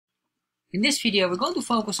In this video, we're going to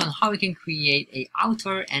focus on how we can create an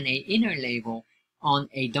outer and an inner label on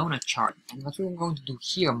a donut chart. And what we're going to do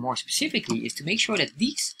here more specifically is to make sure that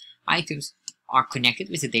these items are connected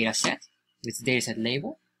with the dataset, with the dataset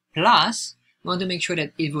label. Plus, we want to make sure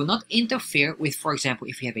that it will not interfere with, for example,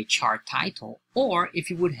 if you have a chart title or if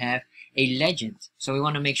you would have a legend. So we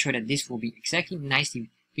want to make sure that this will be exactly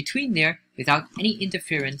nicely between there without any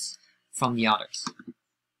interference from the others.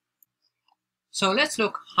 So let's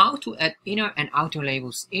look how to add inner and outer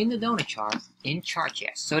labels in the donut chart in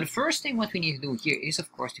Chart.js. So the first thing what we need to do here is, of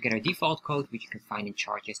course, to get our default code, which you can find in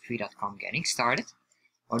chartjs3.com getting started,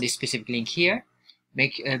 or this specific link here,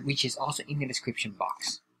 which is also in the description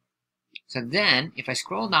box. So then, if I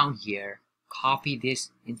scroll down here, copy this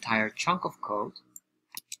entire chunk of code,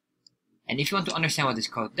 and if you want to understand what this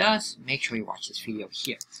code does, make sure you watch this video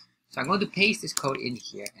here. So I'm going to paste this code in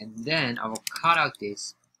here, and then I will cut out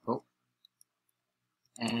this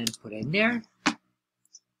and put it in there,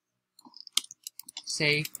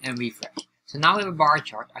 save and refresh. So now we have a bar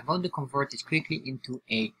chart. I'm going to convert this quickly into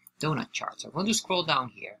a donut chart. So I'm going to scroll down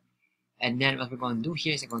here, and then what we're going to do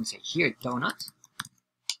here is I'm going to say here donut,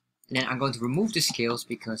 and then I'm going to remove the scales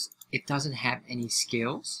because it doesn't have any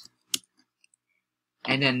scales.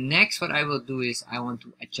 And then next what I will do is I want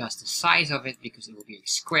to adjust the size of it because it will be a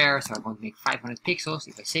square, so I'm going to make 500 pixels.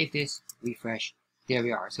 If I save this, refresh, there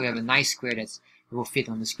we are. So we have a nice square that will fit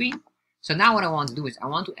on the screen. So now what I want to do is I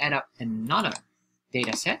want to add up another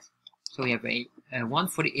data set. So we have a one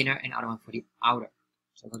for the inner and other one for the outer.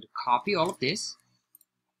 So I'm going to copy all of this,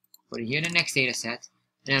 put it here in the next data set,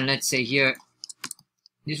 and then let's say here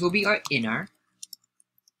this will be our inner.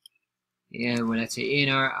 Yeah, well, let's say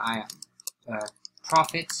inner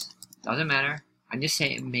profits, doesn't matter, I'm just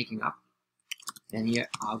saying making up. Then here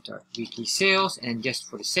outer weekly sales, and just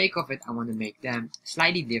for the sake of it I want to make them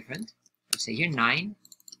slightly different. Let's say here 9,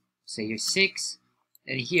 say here 6,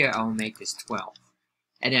 and here I will make this 12.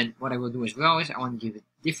 And then what I will do as well is I want to give it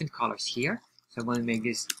different colors here. So I'm going to make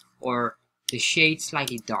this, or the shade,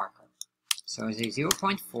 slightly darker. So I say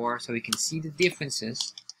 0.4 so we can see the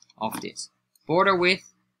differences of this. Border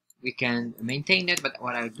width, we can maintain that, but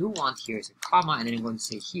what I do want here is a comma, and then I'm going to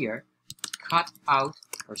say here cut out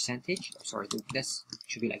percentage. Sorry, this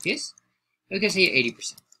should be like this. We can say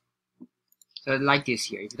 80%. So like this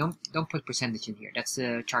here. If you don't put percentage in here, that's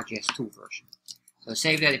the Chartjs 2 version. So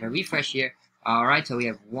save that. If I refresh here, alright, so we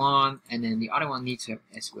have one, and then the other one needs to have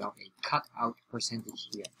as well a cut out percentage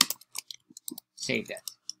here. Save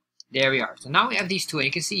that. There we are. So now we have these two, and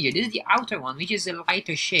you can see here, this is the outer one, which is a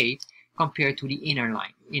lighter shade compared to the inner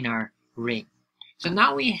line, inner ring. So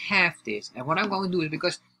now we have this, and what I'm going to do is,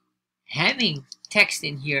 because having text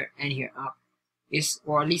in here and here up is,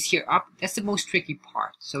 or at least here up, that's the most tricky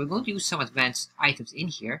part. So we're going to use some advanced items in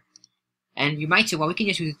here. And you might say, well, we can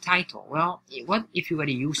just use the title. Well, what if you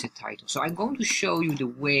already use the title? So I'm going to show you the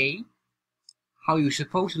way how you're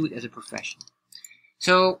supposed to do it as a professional.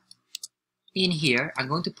 So in here, I'm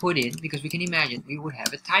going to put in, because we can imagine we would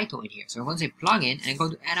have a title in here. So I'm going to say plugin, and I'm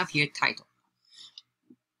going to add up here title.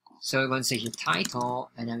 So we're going to say here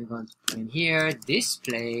title, and then we're going to put in here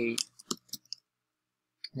display.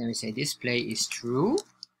 Then we say display is true,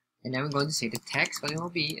 and then we're going to say the text, what it will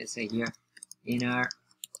be, is say here inner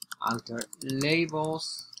outer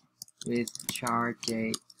labels with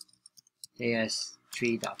chartjs3.com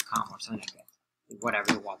or something like that,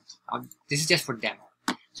 whatever you want. This is just for demo.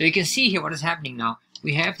 So you can see here what is happening now.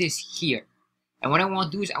 We have this here, and what I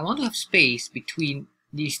want to do is I want to have space between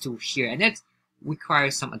these two here, and that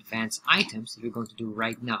requires some advanced items that we're going to do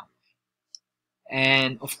right now.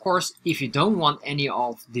 And of course, if you don't want any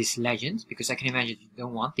of this legend, because I can imagine you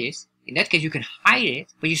don't want this, in that case you can hide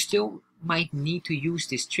it, but you still might need to use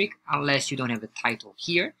this trick unless you don't have the title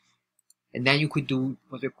here. And then you could do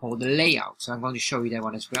what we call the layout. So I'm going to show you that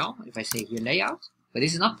one as well. If I say here layout, but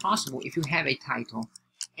this is not possible if you have a title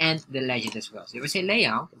and the legend as well. So if I say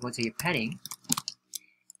layout, I'm going to say your padding,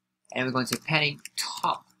 and we're going to say padding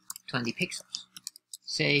top 20 pixels.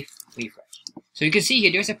 Save, refresh. So you can see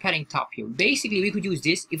here, there's a padding top here. Basically, we could use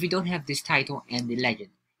this if we don't have this title and the legend.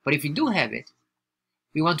 But if we do have it,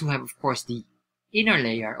 we want to have, of course, the inner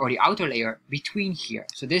layer or the outer layer between here.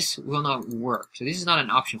 So this will not work. So this is not an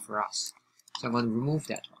option for us. So I'm going to remove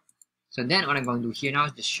that one. So then what I'm going to do here now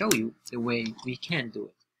is just show you the way we can do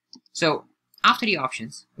it. So after the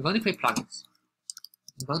options, we're going to create plugins.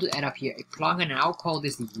 I'm going to add up here a plugin, and I'll call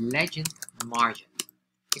this the legend margin.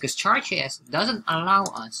 Because Chart.js doesn't allow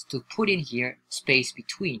us to put in here space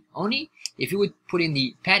between. Only if you would put in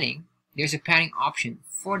the padding, there's a padding option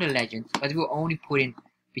for the legend, but we'll only put in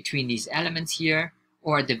between these elements here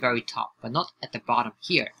or at the very top, but not at the bottom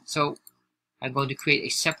here. So I'm going to create a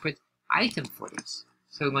separate item for this.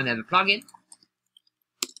 So we're going to have a plugin,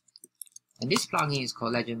 and this plugin is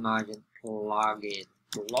called Legend Margin Plugin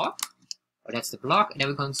Block, or that's the block, and then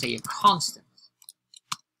we're going to say a constant.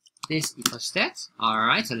 This equals stats.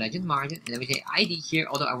 Alright, so legend margin, and then we say ID here,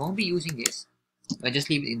 although I won't be using this, but just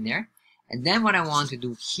leave it in there. And then what I want to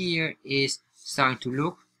do here is starting to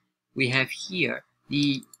look. We have here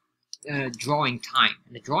the drawing time,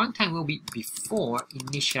 and the drawing time will be before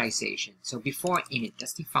initialization. So before init,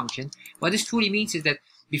 that's the function. What this truly means is that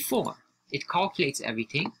before it calculates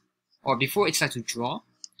everything, or before it starts to draw,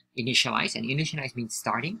 initialize, and initialize means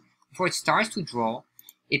starting. Before it starts to draw,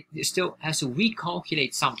 it still has to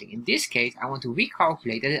recalculate something. In this case, I want to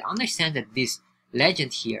recalculate that it understands that this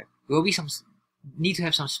legend here will be need to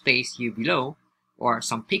have some space here below, or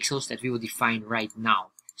some pixels that we will define right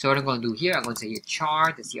now. So what I'm going to do here, I'm going to say a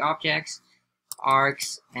chart, that's the objects,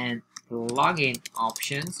 arcs, and plugin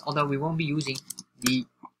options. Although we won't be using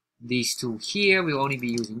these two here, we'll only be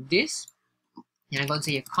using this. And I'm going to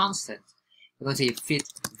say a constant. I'm going to say a fit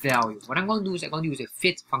value. What I'm going to do is I'm going to use a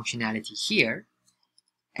fit functionality here.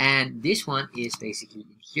 And this one is basically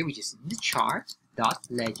in here, which is in the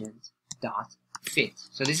chart.legend.fit.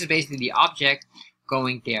 So this is basically the object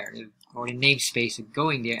going there, or the namespace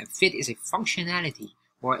going there, and fit is a functionality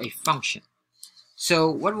or a function. So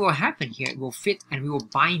what will happen here, it will fit and we will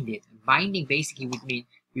bind it. And binding basically would mean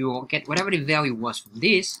we will get whatever the value was from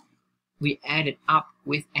this, we add it up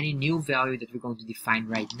with any new value that we're going to define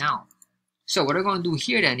right now. So what we're going to do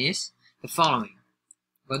here then is the following.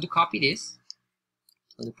 I'm going to copy this.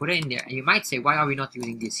 To put it in there, and you might say, why are we not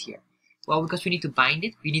using this here? Well, because we need to bind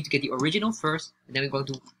it. We need to get the original first, and then we're going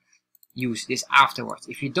to use this afterwards.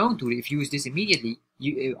 If you don't do it, if you use this immediately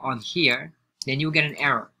on here, then you get an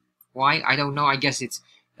error. Why? I don't know. I guess it's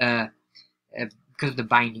because of the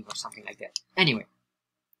binding or something like that. Anyway,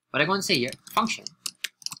 what I'm going to say here, function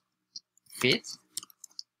fit,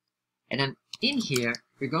 and then in here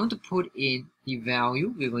we're going to put in the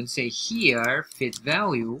value. We're going to say here fit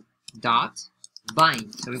value dot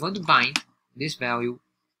bind. So we're going to bind this value,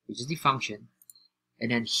 which is the function,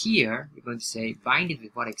 and then here we're going to say bind it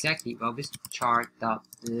with what exactly? Well, this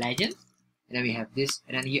chart.legend, and then we have this,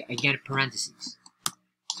 and then here again parentheses.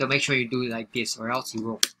 So make sure you do it like this, or else you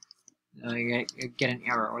will get an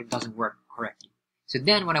error, or it doesn't work correctly. So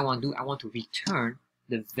then what I want to do, I want to return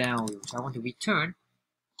the value. So I want to return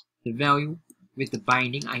the value with the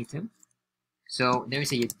binding item. So then we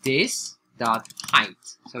say this dot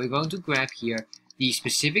height. So we're going to grab here the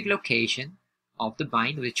specific location of the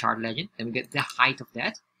bind with the chart legend, then we get the height of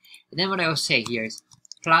that. And then what I will say here is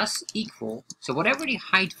plus equal, so whatever the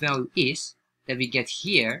height value is that we get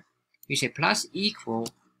here, we say plus equal,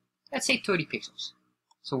 let's say 30 pixels.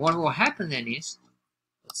 So what will happen then is,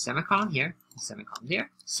 semicolon here, semicolon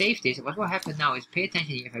there, save this. What will happen now is, pay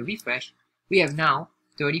attention here, if I refresh, we have now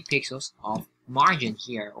 30 pixels of margin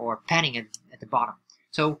here, or padding at the bottom.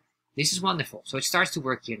 So this is wonderful. So it starts to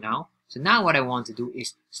work here now. So now what I want to do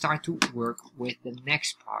is start to work with the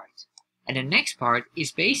next part. And the next part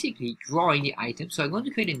is basically drawing the item. So I'm going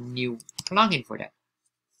to create a new plugin for that.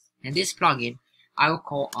 And this plugin I will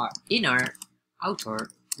call our inner outer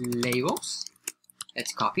labels.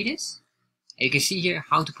 Let's copy this. And you can see here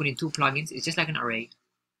how to put in two plugins. It's just like an array.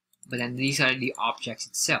 But then these are the objects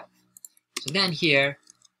itself. So then here,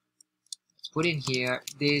 let's put in here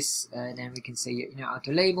this, and then we can say inner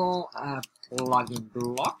outer label, plugin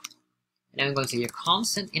block. And then we're going to say a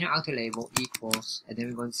constant inner outer label equals, and then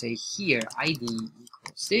we're going to say here ID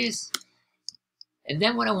equals this. And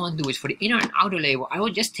then what I want to do is for the inner and outer label, I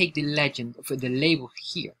will just take the legend for the label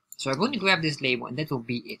here. So I'm going to grab this label, and that will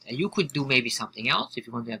be it. And you could do maybe something else if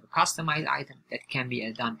you want to have a customized item, that can be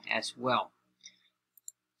done as well.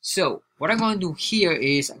 So what I'm going to do here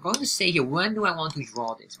is I'm going to say here, when do I want to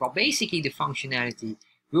draw this? Well, basically the functionality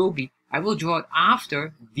will be, I will draw it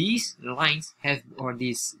after these lines have, or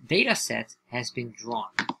this data set has been drawn.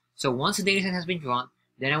 So once the data set has been drawn,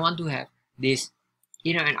 then I want to have this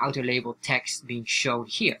inner and outer label text being shown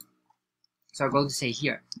here. So I'm going to say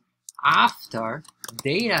here, after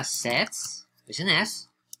data sets, with an S,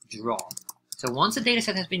 draw. So once the data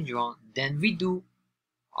set has been drawn, then we do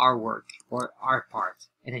our work, or our part.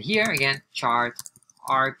 And then here again, chart,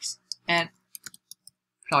 arcs, and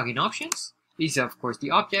plugin options. These are of course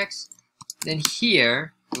the objects. Then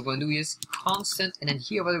here we're going to do is constant, and then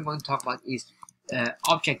here what we're going to talk about is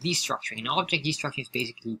object destructuring. And object destructuring is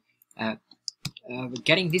basically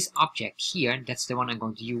getting this object here, that's the one I'm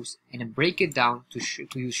going to use, and then break it down to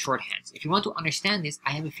use shorthands. If you want to understand this,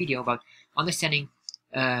 I have a video about understanding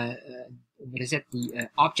the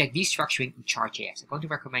object destructuring in Chart.js. I'm going to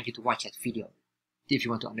recommend you to watch that video if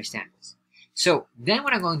you want to understand this. So then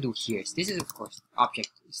what I'm going to do here is, this is of course object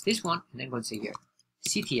is this one, and then I'm going to say here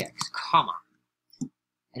ctx comma, and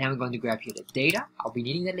then we're going to grab here the data. I'll be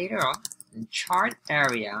needing that later on. And chart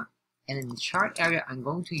area, and in the chart area I'm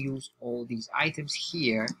going to use all these items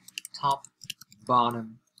here: top,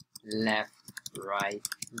 bottom, left, right,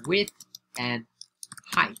 width, and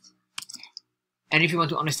height. And if you want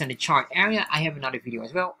to understand the chart area, I have another video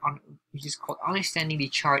as well on, which is called Understanding the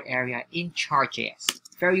Chart Area in Chart.js.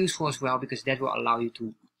 Very useful as well, because that will allow you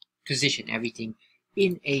to position everything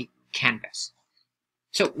in a canvas.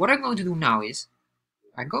 So what I'm going to do now is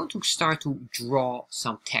I'm going to start to draw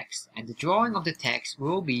some text, and the drawing of the text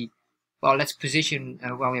will be, well, let's position,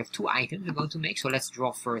 well, we have two items we're going to make, so let's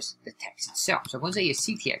draw first the text itself. So I'm going to say a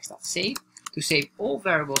ctx.save to save all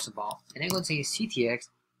variables above, and then I'm going to say a ctx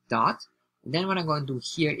dot, and then what I'm going to do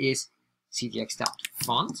here is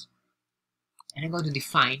ctx.font, and I'm going to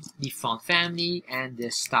define the font family and the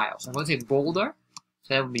style. So I'm going to say bolder,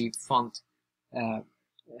 so that would be font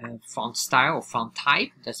font style or font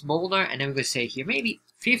type, that's bolder, and then we're going to say here maybe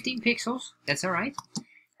 15 pixels, that's alright.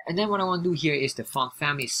 And then what I want to do here is the font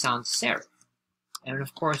family sans serif, and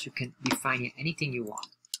of course you can define here anything you want.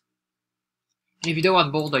 And if you don't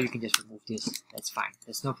want bolder, you can just remove this, that's fine,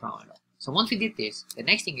 that's no problem at all. So once we did this, the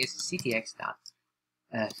next thing is ctx.fill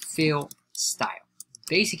style.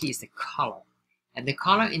 Basically it's the color. And the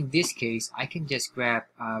color in this case, I can just grab,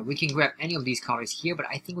 we can grab any of these colors here, but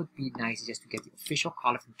I think it would be nice just to get the official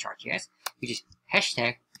color from Chart.js, which is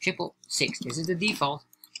 #666. This is the default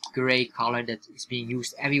gray color that is being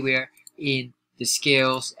used everywhere in the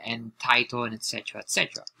scales and title and etc,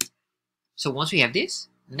 etc. So once we have this,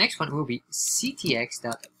 the next one will be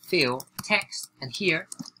ctx.fill text, and here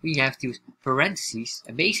we have to use parentheses,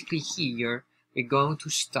 and basically here we're going to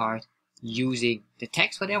start using the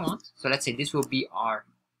text what I want. So let's say this will be our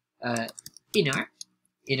inner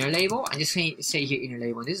label. I'm just say here inner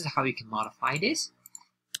label. This is how you can modify this,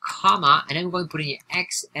 comma, and then we're going to put in your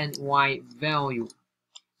x and y value.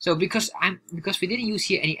 So because we didn't use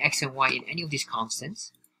here any x and y in any of these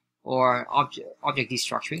constants or object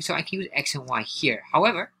destructuring, so I can use x and y here.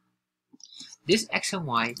 However, this x and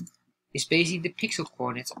y is basically the pixel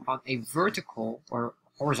coordinates on a vertical or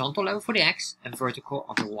horizontal level for the x and vertical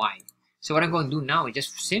on the y. So what I'm going to do now is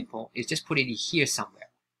just simple, is just put it here somewhere.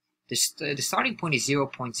 The starting point is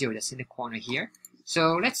 0.0, that's in the corner here.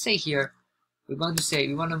 So let's say here, we're going to say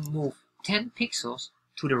we want to move 10 pixels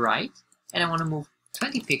to the right, and I want to move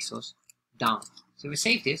 20 pixels down. So we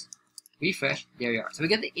save this, refresh, there we are. So we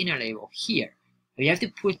get the inner label here. We have to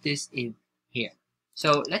put this in here.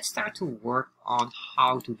 So let's start to work on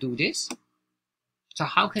how to do this. So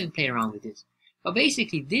how can we play around with this? Well,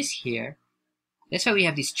 basically this here, that's why we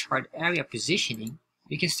have this chart area positioning.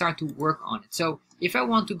 We can start to work on it. So if I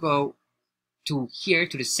want to go to here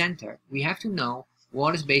to the center, we have to know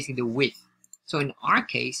what is basically the width. So in our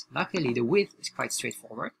case, luckily the width is quite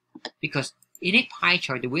straightforward, because in a pie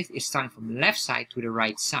chart the width is starting from the left side to the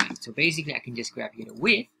right side. So basically I can just grab here the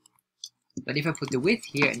width, but if I put the width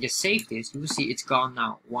here and just save this, you will see it's gone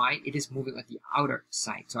now. Why? It is moving on the outer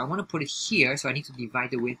side. So I want to put it here, so I need to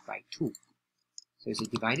divide the width by 2. So it's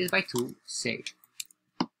divided by 2, save.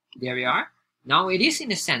 There we are. Now it is in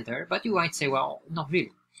the center, but you might say, well, not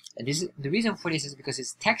really. And this is the reason for this is because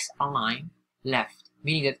it's text align left,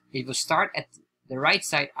 meaning that it will start at the right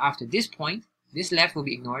side after this point. This left will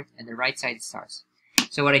be ignored, and the right side starts.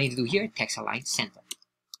 So what I need to do here, text align center.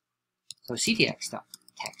 So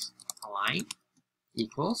ctx.text align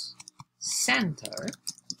equals center,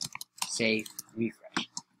 save, refresh.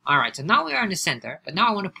 Alright, so now we are in the center, but now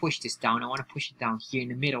I want to push this down. I want to push it down here in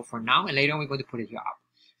the middle for now, and later on we're going to put it here up.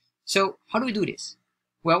 So how do we do this?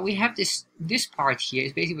 Well, we have this part here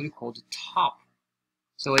is basically what we call the top.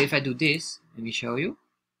 So if I do this, let me show you.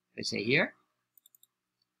 Let's say here,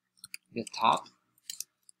 the top.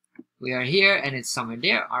 We are here and it's somewhere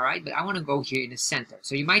there, alright, but I want to go here in the center.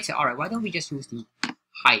 So you might say, alright, why don't we just use the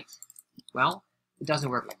height? Well, it doesn't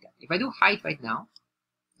work like that. If I do height right now,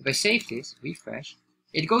 if I save this, refresh,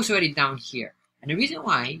 it goes already down here. And the reason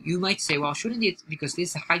why, you might say, well, shouldn't it, because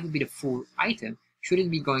this height would be the full item, shouldn't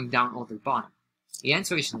it be going down over the bottom? The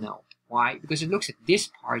answer is no. Why? Because it looks at this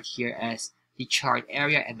part here as the chart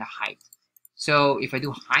area and the height. So if I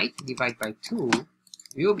do height divided by 2,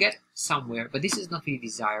 we will get somewhere, but this is not really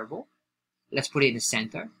desirable. Let's put it in the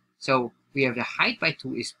center. So we have the height by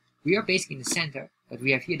 2 is, we are basically in the center, but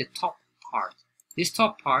we have here the top part. This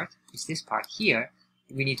top part is this part here,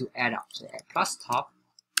 and we need to add up. So add plus top,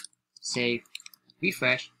 save,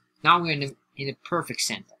 refresh. Now we're in the perfect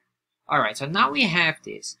center. Alright, so now we have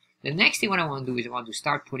this. The next thing what I want to do is I want to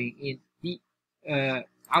start putting in the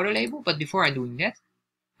outer label, but before I'm doing that,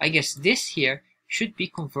 I guess this here should be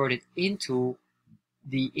converted into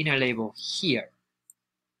the inner label here.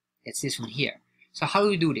 It's this one here. So how do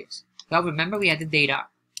we do this? Well, remember we had the data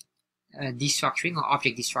destructuring or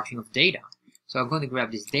object destructuring of data. So I'm going to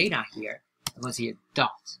grab this data here. I'm going to say a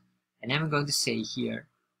dot. And then I'm going to say here,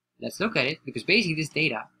 let's look at it, because basically this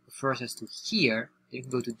data refers us to here. Then you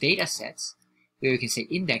can go to data sets, where you can say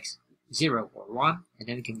index 0 or 1, and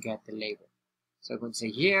then we can get the label. So I'm going to say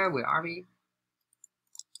here, where are we?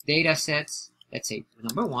 Data sets, let's say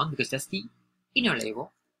number 1, because that's the inner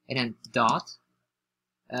label, and then dot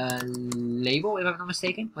label, if I'm not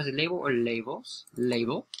mistaken. Was it label or labels?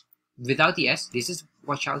 Label without the S. This is,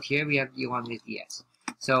 watch out here, we have the one with the S.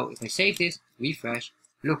 So if I save this, refresh,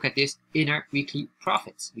 look at this inner weekly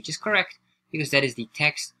profits, which is correct because that is the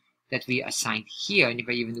text that we assigned here. And if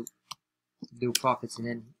I even do profits and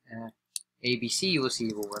then ABC, you will see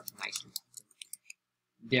it will work nicely.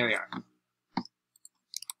 There we are.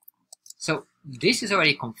 So this is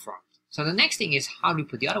already confirmed. So the next thing is, how do we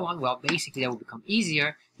put the other one? Well, basically that will become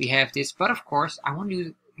easier. We have this, but of course I want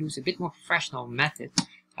to use a bit more professional method.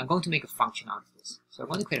 I'm going to make a function out of this. So I'm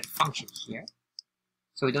going to create a function here,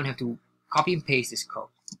 so we don't have to copy and paste this code.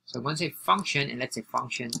 So I'm going to say function, and let's say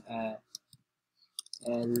function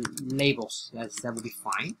labels. That would be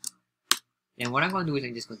fine. Then what I'm going to do is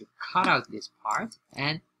I'm just going to cut out this part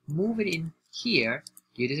and move it in here.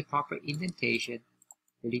 Give this a proper indentation.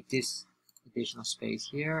 Delete this additional space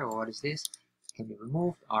here, or what is this? Can be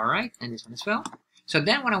removed. Alright, and this one as well. So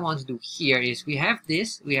then what I want to do here is, we have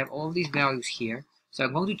this, we have all these values here. So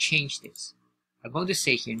I'm going to change this. I'm going to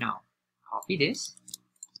say here now, copy this,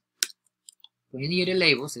 put in here the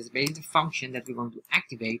labels. This is basically the function that we're going to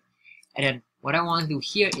activate. And then what I want to do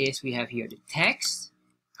here is, we have here the text,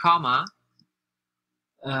 comma,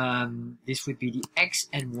 this would be the X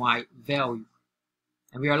and Y value.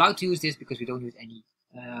 And we are allowed to use this because we don't use any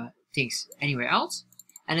things anywhere else.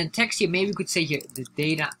 And then text here, maybe we could say here the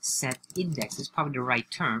data set index. Is probably the right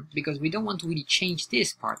term, because we don't want to really change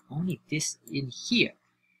this part, only this in here.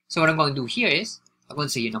 So what I'm going to do here is, I'm going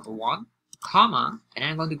to say here number 1, comma, and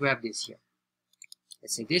then I'm going to grab this here.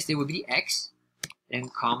 Let's say this will be the X, then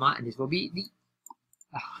comma, and this will be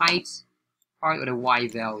the height part or the Y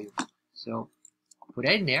value. So put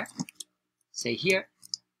that in there, say here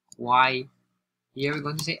Y, here we're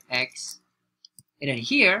going to say X, and then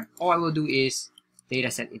here all I will do is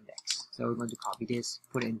dataset index. So we're going to copy this,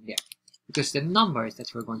 put it in there, because the numbers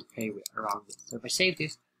that we're going to play with around this. So if I save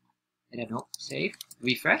this, and then save,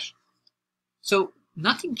 refresh. So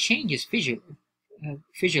nothing changes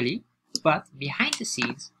visually, but behind the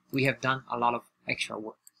scenes we have done a lot of extra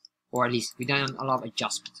work, or at least we've done a lot of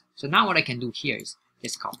adjustments. So now what I can do here is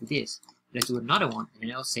just copy this. Let's do another one, and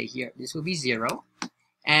then I'll say here this will be 0,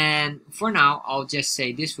 and for now I'll just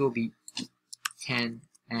say this will be 10,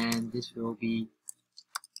 and this will be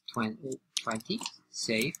 20.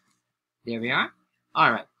 Save. There we are.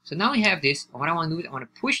 Alright, so now we have this. What I want to do is I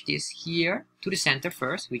want to push this here to the center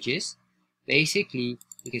first, which is basically,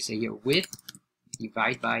 you can say here width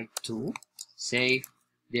divide by 2. Save.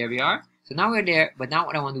 There we are. So now we're there, but now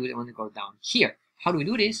what I want to do is I want to go down here. How do we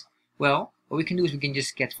do this? Well, what we can do is we can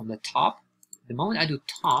just get from the top. The moment I do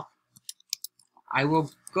top, I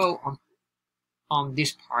will go on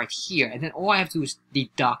this part here, and then all I have to do is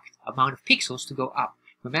deduct amount of pixels to go up.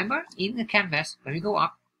 Remember, in the canvas, when we go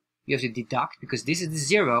up, we have to deduct, because this is the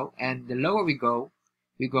 0, and the lower we go,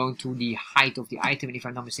 we're going to the height of the item, and if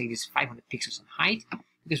I'm not mistaken, this is 500 pixels in height,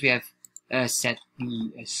 because we have set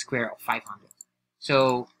the square of 500.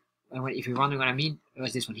 So, if you're wondering what I mean, it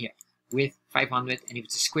was this one here, width 500, and if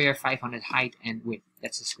it's a square, 500 height and width,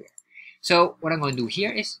 that's a square. So, what I'm going to do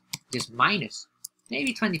here is just minus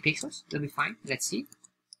maybe 20 pixels, that'll be fine. Let's see.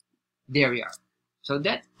 There we are. So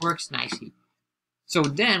that works nicely. So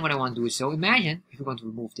then what I want to do is, so imagine if we're going to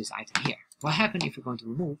remove this item here. What happens if we're going to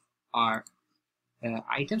remove our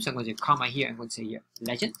item? So I'm going to say comma here, I'm going to say here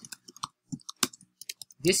legend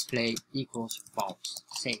display equals false.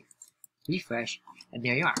 Save. Refresh, and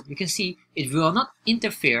there you are. You can see it will not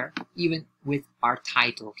interfere even with our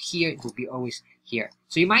title. Here it will be always here.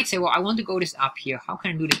 So you might say, well, I want to go this up here. How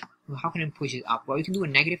can I do this? How can I push it up? Well, you can do a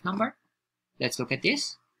negative number. Let's look at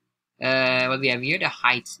this. What we have here, the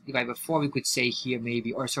height divided by 4, we could say here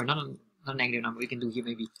maybe, or sorry, not a negative number, we can do here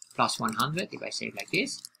maybe plus 100, if I say it like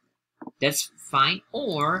this. That's fine.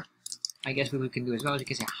 Or, I guess what we can do as well is you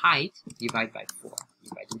can say height divided by 4.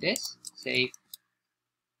 If I do this, save,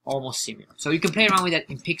 almost similar. So you can play around with that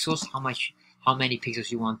in pixels, how many pixels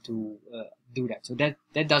you want to do that. So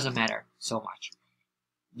that doesn't matter so much.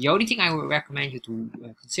 The only thing I would recommend you to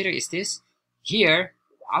consider is this. Here,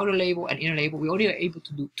 outer label and inner label, we only are able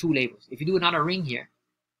to do 2 labels. If you do another ring here,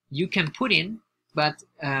 you can put in, but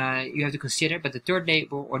you have to consider, but the third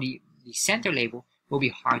label or the center label will be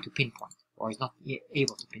hard to pinpoint, or is not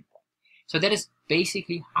able to pinpoint. So that is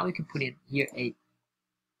basically how you can put in here a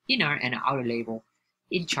inner and an outer label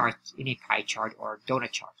in a pie chart or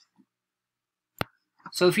donut chart.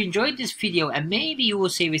 So if you enjoyed this video, and maybe you will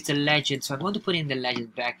save it's the legend, so I'm going to put in the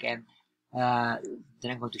legend back, and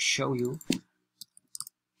then I'm going to show you.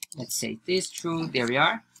 Let's say this true, there we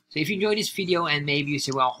are. So if you enjoyed this video and maybe you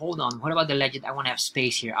say, well, hold on, what about the legend? I want to have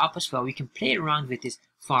space here up as well. We can play around with this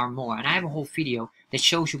far more. And I have a whole video that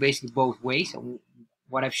shows you basically both ways. So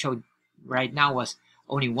what I've showed right now was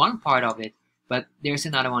only one part of it, but there's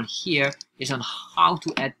another one here is on how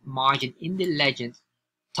to add margin in the legend,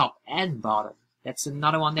 top and bottom. That's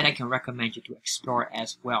another one that I can recommend you to explore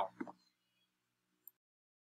as well.